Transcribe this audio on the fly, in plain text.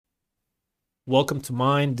Welcome to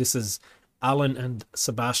mine. This is Alan and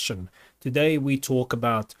Sebastian. Today we talk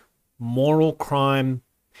about moral crime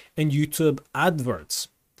and YouTube adverts.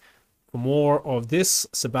 For more of this,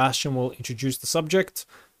 Sebastian will introduce the subject.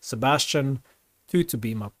 Sebastian, two to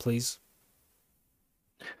beam up, please.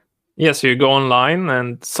 Yeah, so you go online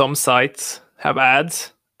and some sites have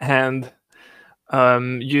ads, and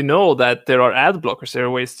you know that there are ad blockers. There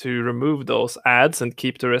are ways to remove those ads and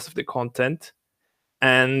keep the rest of the content.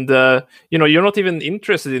 And you're not even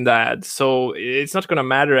interested in the ads, so it's not going to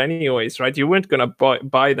matter anyways, right? You weren't going to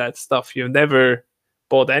buy that stuff. You've never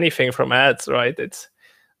bought anything from ads, right? It's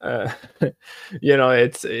uh,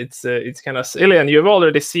 it's kind of silly, and you've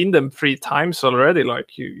already seen them 3 times already.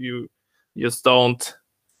 Like you just don't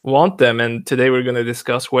want them. And today we're going to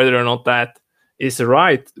discuss whether or not that is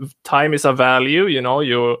right. Time is a value.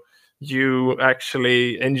 You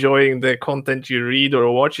actually enjoying the content you read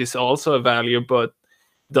or watch is also a value, but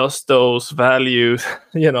does those values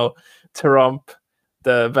trump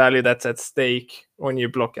the value that's at stake when you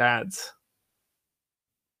block ads?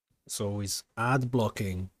 So is ad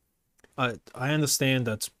blocking. I understand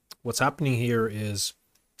that what's happening here is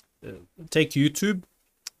take YouTube.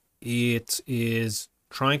 It is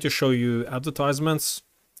trying to show you advertisements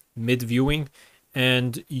mid-viewing,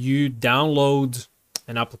 and you download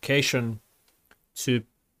an application to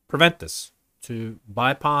prevent this, to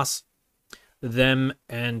bypass them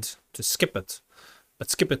and to skip it,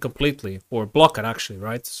 but skip it completely or block it actually,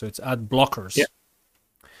 right? So it's ad blockers. Yeah.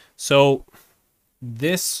 So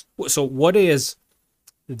what is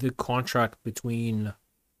the contract between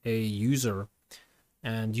a user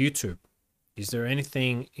and YouTube? Is there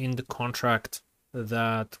anything in the contract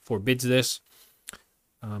that forbids this,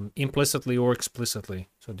 implicitly or explicitly?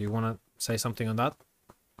 So do you want to say something on that?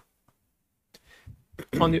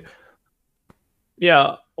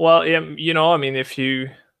 Yeah, well, I mean, if you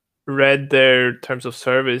read their terms of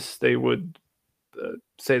service, they would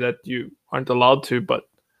say that you aren't allowed to. But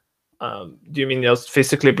do you mean just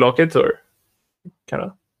physically block it, or kind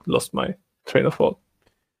of lost my train of thought?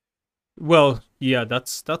 Well, yeah,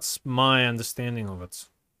 that's my understanding of it.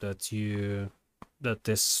 That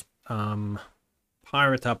this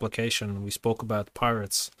pirate application, we spoke about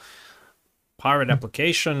pirate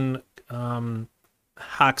application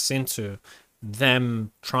hacks into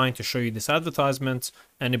them trying to show you this advertisement,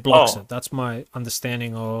 and it blocks it. That's my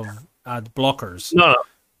understanding of ad blockers.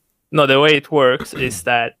 No, the way it works is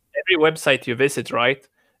that every website you visit, right,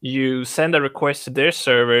 you send a request to their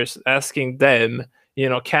servers asking them,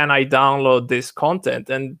 can I download this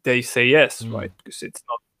content? And they say yes, right? Because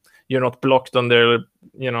you're not blocked on their,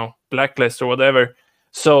 blacklist or whatever.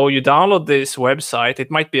 So you download this website.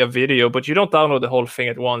 It might be a video, but you don't download the whole thing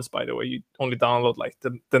at once, by the way. You only download like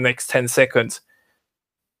the next 10 seconds.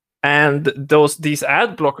 And these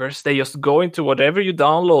ad blockers, they just go into whatever you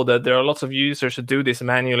downloaded. There are lots of users who do this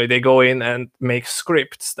manually. They go in and make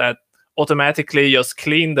scripts that automatically just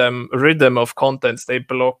clean them, rid them of contents. They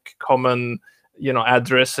block common,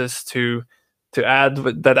 addresses to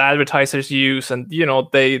that advertisers use, and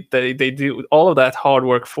they do all of that hard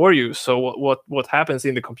work for you. So what happens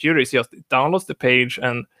in the computer is just it downloads the page,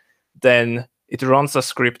 and then it runs a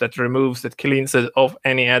script that cleans it of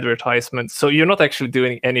any advertisement. So you're not actually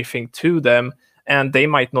doing anything to them, and they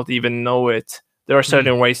might not even know it. There are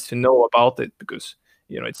certain ways to know about it because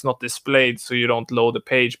it's not displayed, so you don't load the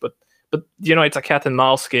page. But it's a cat and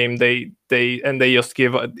mouse game. They just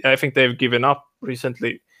give. I think they've given up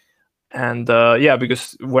recently, and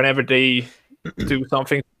because whenever they do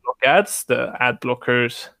something to block ads, the ad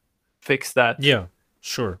blockers fix that. Yeah,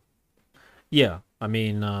 sure. Yeah, I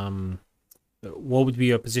mean, what would be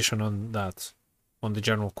your position on that, on the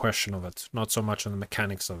general question of it, not so much on the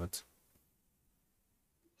mechanics of it?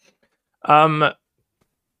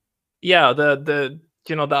 Yeah, the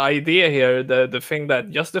idea here, the thing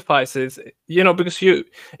that justifies is, because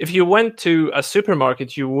if you went to a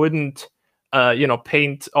supermarket, you wouldn't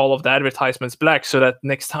paint all of the advertisements black, so that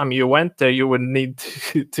next time you went there, you would need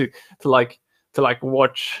to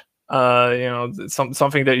watch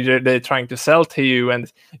something that they're trying to sell to you.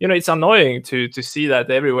 And it's annoying to see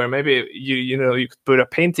that everywhere. Maybe you could put a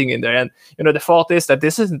painting in there, and the thought is that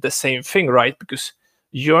this isn't the same thing, right? Because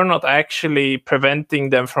you're not actually preventing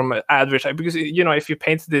them from advertising, because if you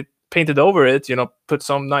painted over it, put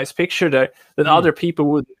some nice picture there, then other people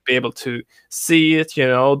wouldn't be able to see it.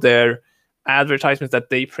 Their advertisements that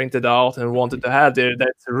they printed out and wanted to have there,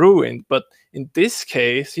 that's ruined. But in this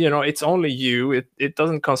case, it's only you. It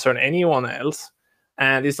doesn't concern anyone else,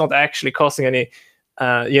 and it's not actually causing any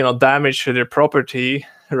damage to their property,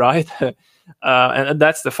 right? And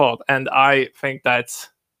that's the fault. And I think that's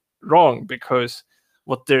wrong, because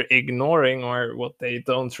what they're ignoring or what they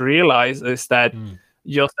don't realize is that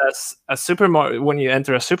just as a supermarket, when you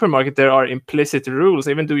enter a supermarket, there are implicit rules,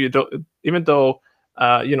 even though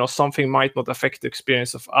something might not affect the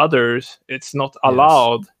experience of others, it's not Yes.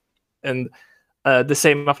 allowed. And the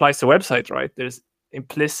same applies to website, right? There's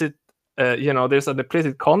implicit, there's an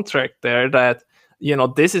implicit contract there that,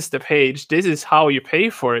 this is the page, this is how you pay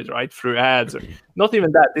for it, right? Through ads, or not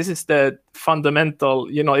even that. This is the fundamental,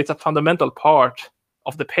 it's a fundamental part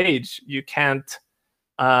of the page. You can't,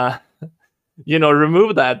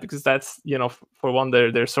 remove that, because that's, for one,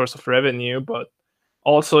 their source of revenue, but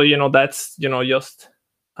also, that's, just,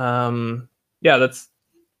 that's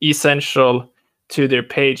essential to their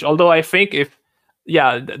page. Although I think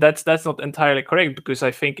that's not entirely correct, because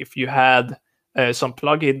I think if you had some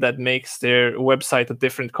plugin that makes their website a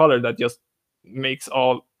different color, that just makes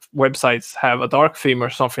all websites have a dark theme or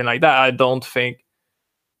something like that, I don't think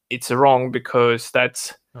it's wrong, because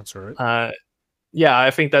that's all right.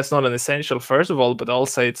 I think that's not an essential, first of all, but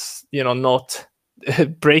also it's, not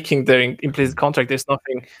breaking their implicit contract. There's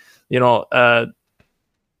nothing, there's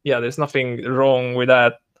nothing wrong with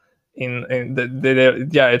that.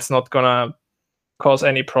 It's not gonna cause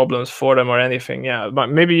any problems for them or anything. Yeah,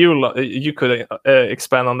 but maybe you could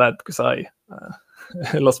expand on that, because I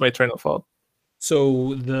lost my train of thought.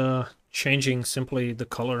 So the changing simply the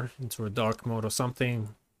color into a dark mode or something,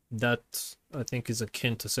 that I think is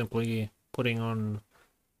akin to simply putting on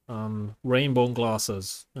rainbow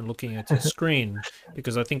glasses and looking at your screen,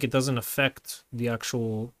 because I think it doesn't affect the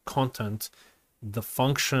actual content, the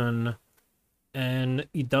function, and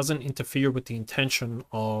it doesn't interfere with the intention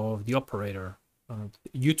of the operator,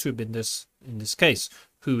 YouTube in this case,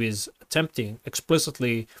 who is attempting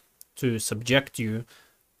explicitly to subject you,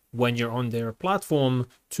 when you're on their platform,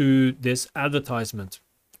 to this advertisement,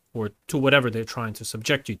 or to whatever they're trying to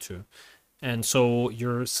subject you to. And so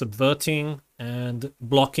you're subverting and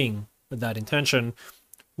blocking that intention,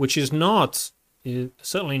 which is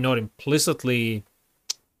certainly not implicitly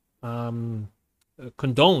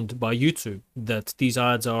condoned by YouTube, that these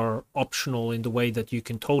ads are optional in the way that you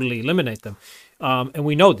can totally eliminate them. And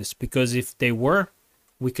we know this, because if they were,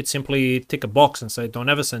 we could simply tick a box and say, don't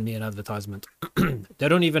ever send me an advertisement. They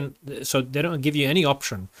don't give you any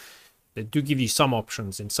option. They do give you some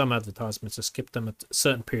options in some advertisements to skip them at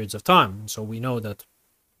certain periods of time. So we know that,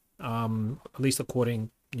 at least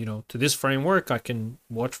according, to this framework, I can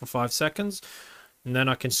watch for 5 seconds and then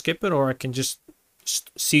I can skip it, or I can just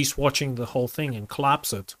cease watching the whole thing and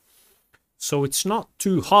collapse it. So it's not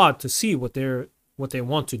too hard to see what they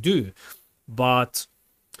want to do. But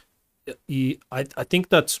I think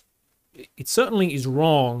that it certainly is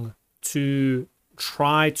wrong to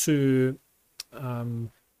try to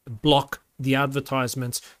block the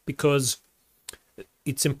advertisements, because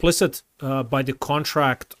it's implicit by the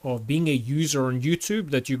contract of being a user on YouTube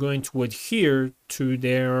that you're going to adhere to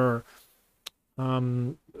their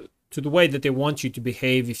to the way that they want you to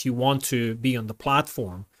behave if you want to be on the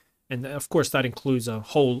platform. And of course that includes a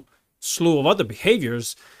whole slew of other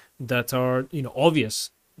behaviors that are obvious,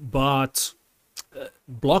 but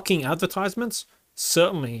blocking advertisements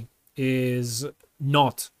certainly is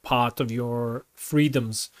not part of your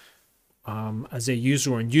freedoms as a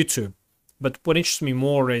user on YouTube. But what interests me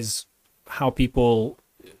more is how people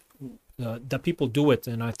do it,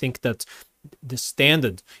 and I think that the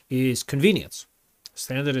standard is convenience.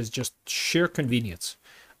 Standard is just sheer convenience,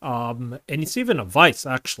 and it's even a vice,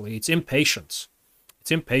 actually. It's impatience.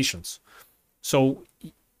 So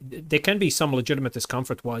there can be some legitimate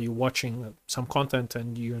discomfort while you're watching some content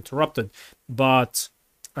and you're interrupted, but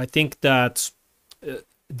I think that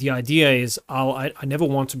the idea is, I never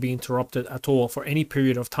want to be interrupted at all for any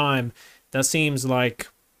period of time. That seems like,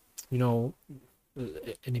 an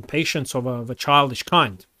impatience of a childish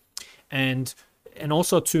kind. And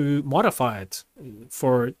also to modify it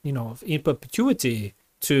for, in perpetuity,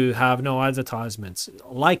 to have no advertisements,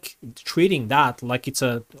 like treating that like it's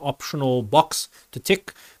an optional box to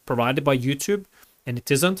tick provided by YouTube, and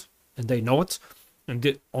it isn't, and they know it. And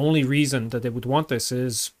the only reason that they would want this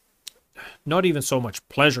is not even so much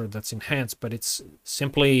pleasure that's enhanced, but it's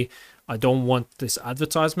simply, I don't want this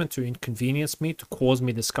advertisement to inconvenience me, to cause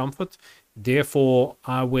me discomfort. Therefore,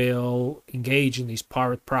 I will engage in these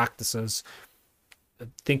pirate practices. I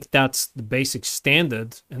think that's the basic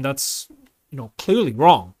standard, and that's, clearly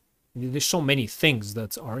wrong. There's so many things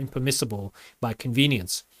that are impermissible by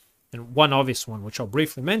convenience. And one obvious one, which I'll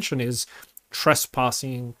briefly mention, is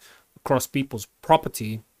trespassing across people's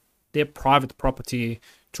property, their private property,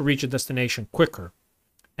 to reach a destination quicker.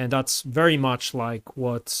 And that's very much like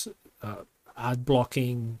what ad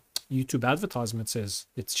blocking YouTube advertisements is.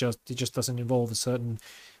 It just doesn't involve a certain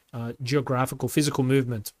geographical physical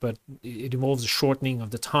movement, but it involves a shortening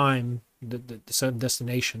of the time, the certain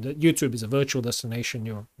destination. That YouTube is a virtual destination,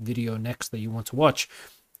 your video next that you want to watch,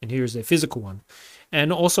 and here's a physical one.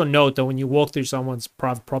 And also note that when you walk through someone's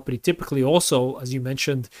private property, typically also, as you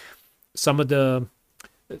mentioned, some of the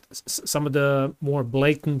more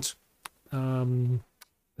blatant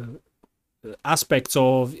aspects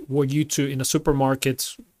of were you to in a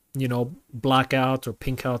supermarket, black out or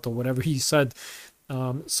pink out or whatever he said,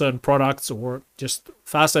 certain products or just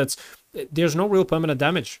facets, there's no real permanent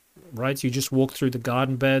damage, right? You just walk through the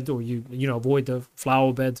garden bed, or you avoid the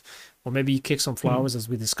flower bed, or maybe you kick some flowers as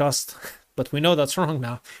we discussed, but we know that's wrong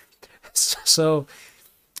now. So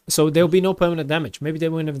there'll be no permanent damage. Maybe they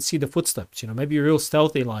won't even see the footsteps, maybe you're real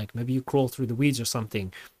stealthy, like maybe you crawl through the weeds or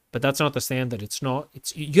something, but that's not the standard.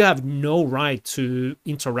 You have no right to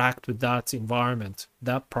interact with that environment,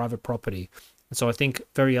 that private property. And so I think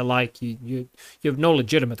very alike, you have no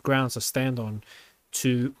legitimate grounds to stand on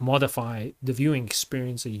to modify the viewing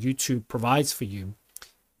experience that YouTube provides for you.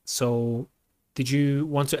 So did you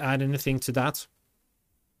want to add anything to that?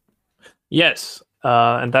 Yes,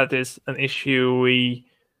 and that is an issue we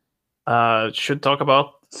should talk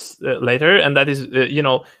about later, and that is,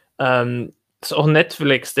 so on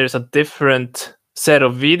Netflix, there's a different set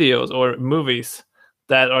of videos or movies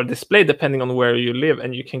that are displayed depending on where you live,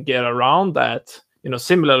 and you can get around that.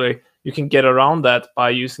 Similarly, you can get around that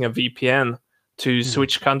by using a VPN to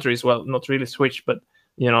switch countries. Well, not really switch, but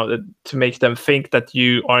to make them think that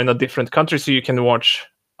you are in a different country, so you can watch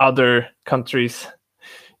other countries,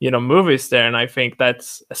 movies there. And I think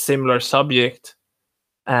that's a similar subject.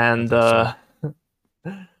 And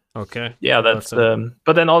okay, yeah, that's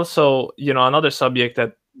but then also, another subject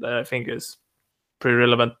that I think is pretty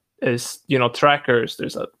relevant is, trackers.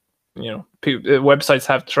 There's websites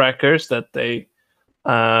have trackers that they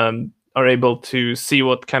are able to see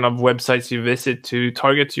what kind of websites you visit to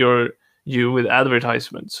target you with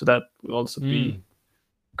advertisements. So that will also be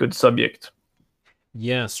good subject.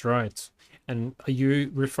 Yes, right. And are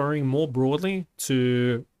you referring more broadly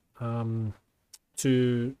to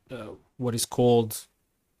what is called,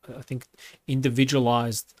 I think,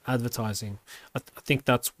 individualized advertising? I think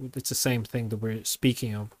it's the same thing that we're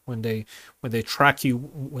speaking of when they track you,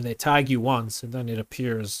 when they tag you once, and then it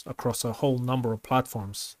appears across a whole number of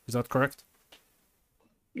platforms. Is that correct?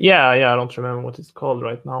 Yeah, I don't remember what it's called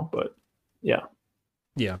right now, but yeah.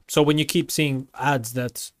 So when you keep seeing ads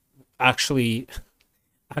that actually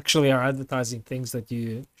are advertising things that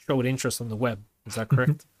you showed interest on the web, is that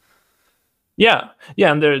correct? Yeah,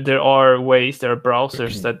 and there are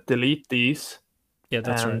browsers that delete these. Yeah,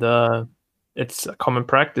 that's and, right. It's a common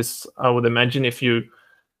practice, I would imagine, if you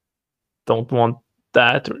don't want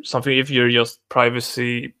that or something, if you're just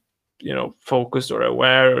privacy, focused or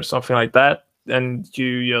aware or something like that, and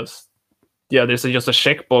you just, there's just a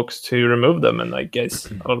checkbox to remove them, and I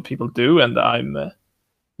guess a lot of people do, and I'm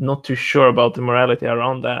not too sure about the morality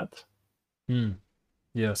around that.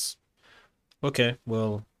 Yes. Okay,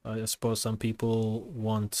 well, I suppose some people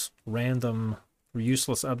want random,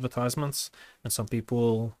 useless advertisements, and some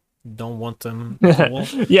people don't want them at all.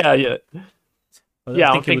 Yeah. But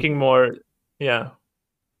I'm thinking more,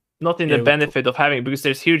 not in the benefit of having, because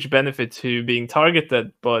there's huge benefit to being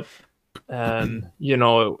targeted, but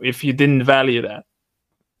if you didn't value that,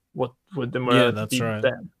 what would the morality be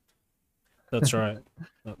then? That's right.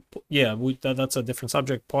 That's a different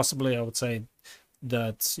subject. Possibly, I would say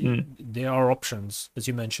that there are options, as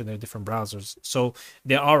you mentioned, there are different browsers, so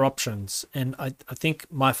there are options. And I think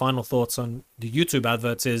my final thoughts on the YouTube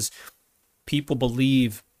adverts is, people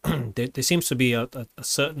believe there seems to be a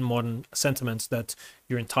certain modern sentiment that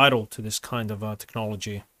you're entitled to this kind of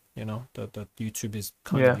technology, that YouTube is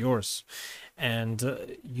kind of yours, and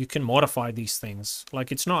you can modify these things.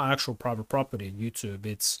 Like, it's not actual private property, YouTube.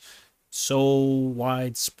 It's so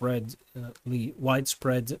widespread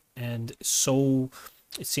and so,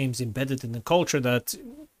 it seems, embedded in the culture that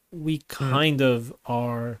we kind of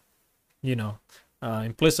are,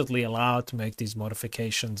 implicitly allowed to make these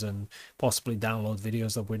modifications and possibly download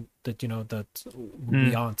videos that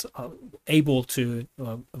we aren't able to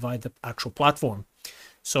via the actual platform.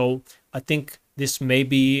 So I think this may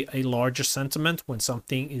be a larger sentiment when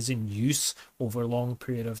something is in use over a long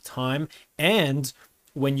period of time, and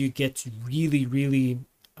when you get really, really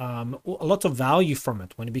a lot of value from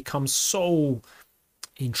it, when it becomes so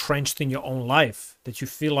entrenched in your own life that you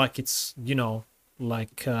feel like it's,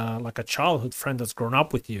 like a childhood friend that's grown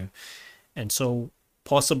up with you. And so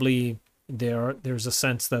possibly there's a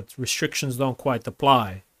sense that restrictions don't quite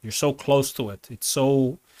apply. You're so close to it. It's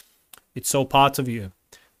so part of you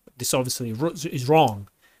this obviously is wrong.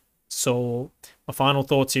 So my final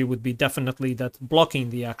thoughts here would be definitely that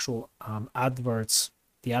blocking the actual adverts,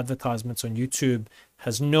 the advertisements on YouTube,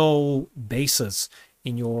 has no basis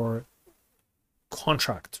in your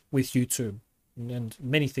contract with YouTube. And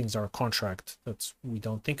many things are a contract that we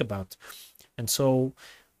don't think about. And so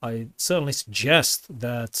I certainly suggest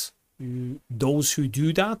that those who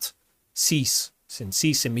do that cease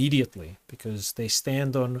immediately, because they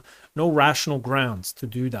stand on no rational grounds to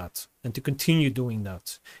do that and to continue doing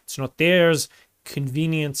that. It's not theirs.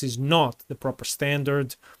 Convenience is not the proper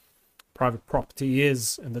standard. Private property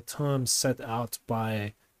is, and the terms set out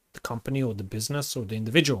by the company or the business or the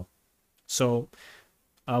individual. So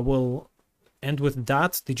I will end with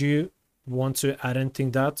that. Did you want to add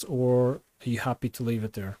anything to that, or are you happy to leave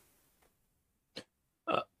it there?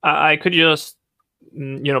 I could just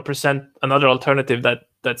present another alternative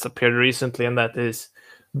that's appeared recently, and that is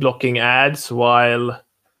blocking ads. While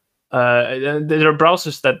there are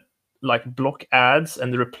browsers that like block ads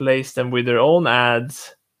and replace them with their own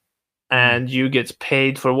ads, and you get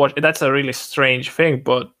paid for watch. That's a really strange thing,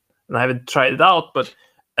 but I haven't tried it out. But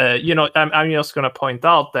I'm just going to point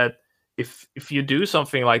out that if you do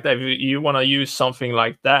something like that, if you want to use something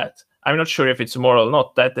like that, I'm not sure if it's moral or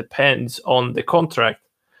not. That depends on the contract.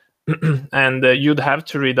 And you'd have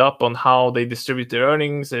to read up on how they distribute their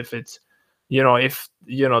earnings, if it's if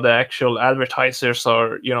the actual advertisers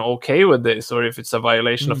are okay with this, or if it's a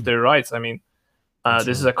violation of their rights. I mean,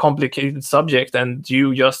 this is a complicated subject, and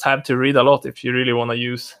you just have to read a lot if you really want to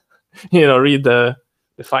use read the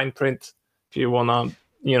fine print. If you want to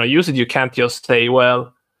use it, you can't just say,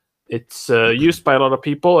 well, it's used by a lot of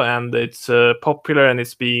people and it's popular and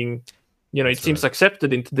it's being it seems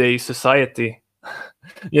accepted in today's society.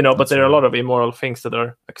 But there are a lot of immoral things that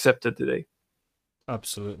are accepted today.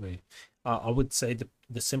 Absolutely. I would say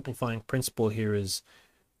the simplifying principle here is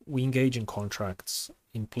we engage in contracts,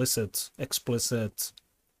 implicit, explicit,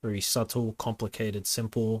 very subtle, complicated,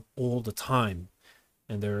 simple, all the time.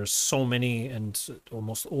 And there are so many, and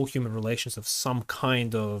almost all human relations have some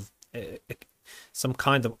kind of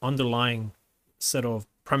underlying set of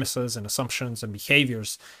premises and assumptions and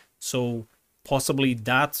behaviors. So possibly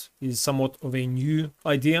that is somewhat of a new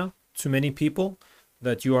idea to many people,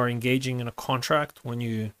 that you are engaging in a contract when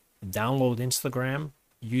you download Instagram,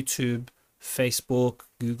 YouTube, Facebook,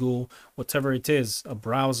 Google, whatever it is, a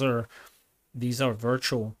browser. These are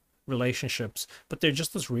virtual relationships, but they're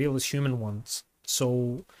just as real as human ones.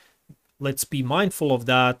 So let's be mindful of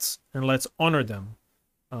that and let's honor them,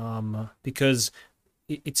 because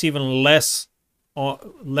it's even less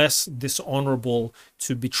dishonorable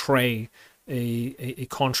to betray a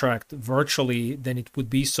contract virtually than it would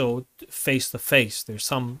be so face to face. There's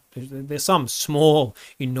some small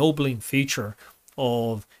ennobling feature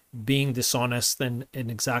of being dishonest and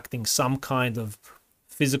exacting some kind of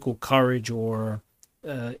physical courage, or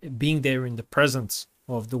being there in the presence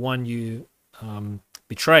of the one you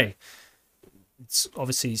betray. It's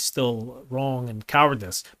obviously still wrong and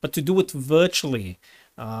cowardice, but to do it virtually,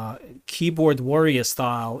 keyboard warrior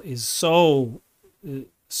style, is so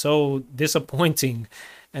disappointing,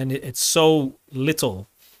 and it's so little,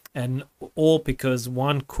 and all because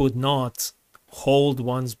one could not hold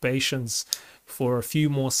one's patience for a few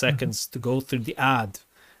more seconds to go through the ad.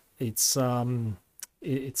 It's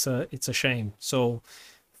a shame. So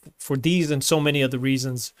for these and so many other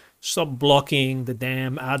reasons, stop blocking the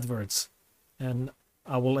damn adverts. And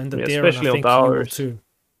I will end it there, and I think you will too.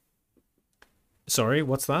 Sorry,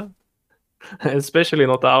 what's that? Especially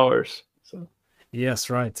not ours. So. Yes,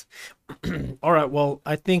 right. All right. Well,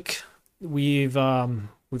 I think we've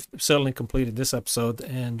certainly completed this episode,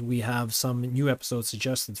 and we have some new episodes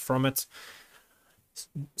suggested from it.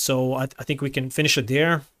 So I think we can finish it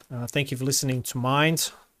there. Thank you for listening to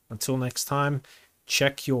Mind. Until next time,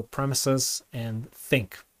 check your premises and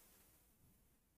think.